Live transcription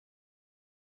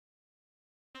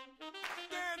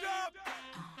Stand up.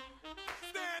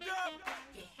 Stand up.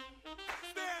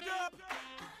 Stand up.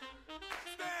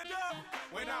 Stand up.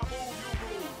 When I move, you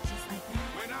move. Just like that.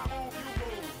 When I move, you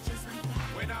move. Just like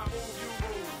that. When I move, you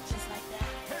move. Just like that.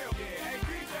 Hell yeah. Hey,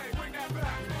 DJ, bring that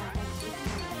back. When I move, you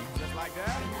move. Just like When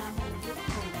that. I move, you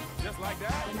move. Just like When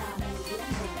that. I move, you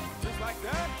move. Just like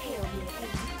that. Hell yeah, hey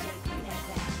DJ, bring that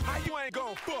back. How you ain't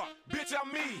gon' fuck? Bitch,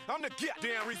 I'm me. I'm the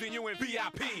goddamn reason you in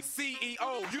VIP.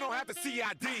 CEO, you don't have to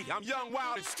CID. I'm young,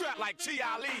 wild, and strapped like Chi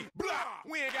Ali. Blah!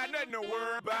 We ain't got nothing to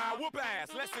worry about. Whoop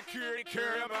ass, let security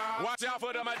carry them out. Watch out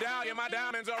for the medallion, my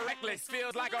diamonds are reckless.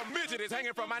 Feels like a midget is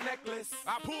hanging from my necklace.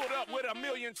 I pulled up with a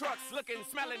million trucks, looking,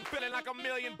 smelling, feeling like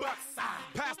 $1,000,000.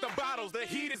 Pass the bottles, the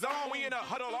heat is on. We in a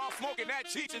huddle, all smoking that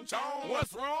Cheech and Chong.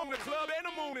 What's wrong? The club and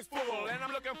the moon is full, and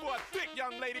I'm looking for a thick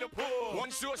young lady to pull.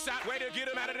 One sure shot, way to get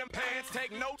him out of them pants.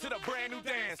 Take note to the brand new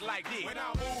dance like this. When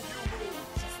I move, you move.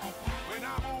 Just like that. When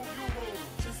I move, you move.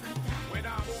 Just like that. When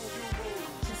I move, you move.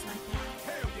 Just like that.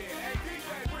 Hell yeah. Hey,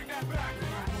 DJ, bring that back.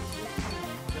 When I move, you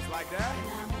move. Just like When that.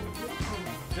 I move, you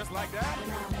move. Just like that.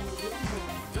 When I move, you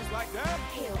move. Just like that.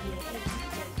 Hell yeah, hey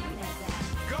DJ, bring that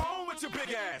back. Go on with your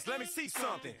big ass. Let me see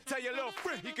something. Tell your little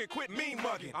friend he can quit mean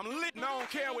mugging. I'm lit and I don't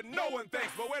care what no one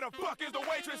thinks. But where the fuck is the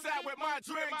waitress at with my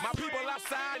drink? My people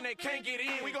outside and they can't get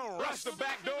in. We gon' rush the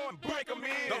back door and break them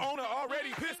in. The owner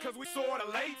already pissed cause we sorta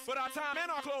late. But our time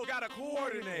and our clothes gotta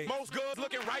coordinate. Most girls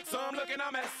looking right, some looking a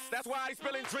mess. That's why they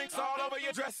spilling drinks all over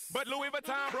your dress. But Louis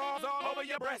Vuitton bras all over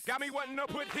your breast. Got me wanting to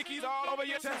put hickeys all over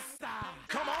your chest.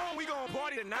 Come on, we gon'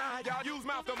 party tonight. Y'all use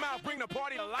mouth to mouth, bring the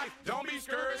party to life. Don't be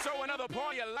scared, show another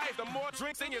part of your life. The more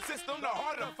drinks in your system, the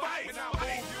harder to fight. When I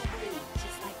move, you move.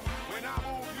 Just like that. When I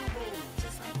move, you move.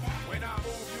 Just like that. When I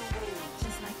move, you move.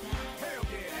 Just like that. Hell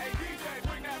yeah. Hey, DJ,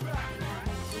 bring that back. When I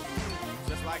move, you move.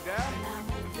 Just like When that. I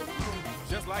move, you move.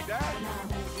 Just like When that. I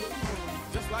move, you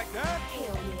move. Just like that.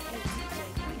 Hell yeah, hey DJ,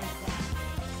 bring that back.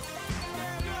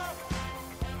 Stand up.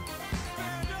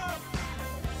 Stand up.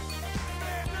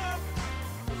 Stand up.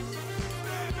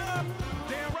 Stand up.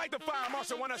 Damn right the fire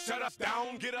marshal wanna shut us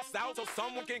down. Get us out so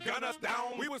someone can gun us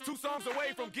down. We was 2 songs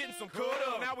away from getting some cut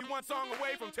up. Now we 1 song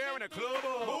away from tearing the club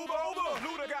up. Move over.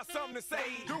 Luda got something to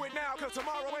say. Do it now cause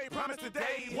tomorrow ain't promised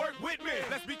today. Work with me.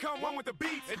 Let's become one with the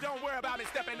beat. And don't worry about me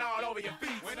stepping all over your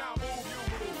feet. When I move, you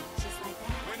move.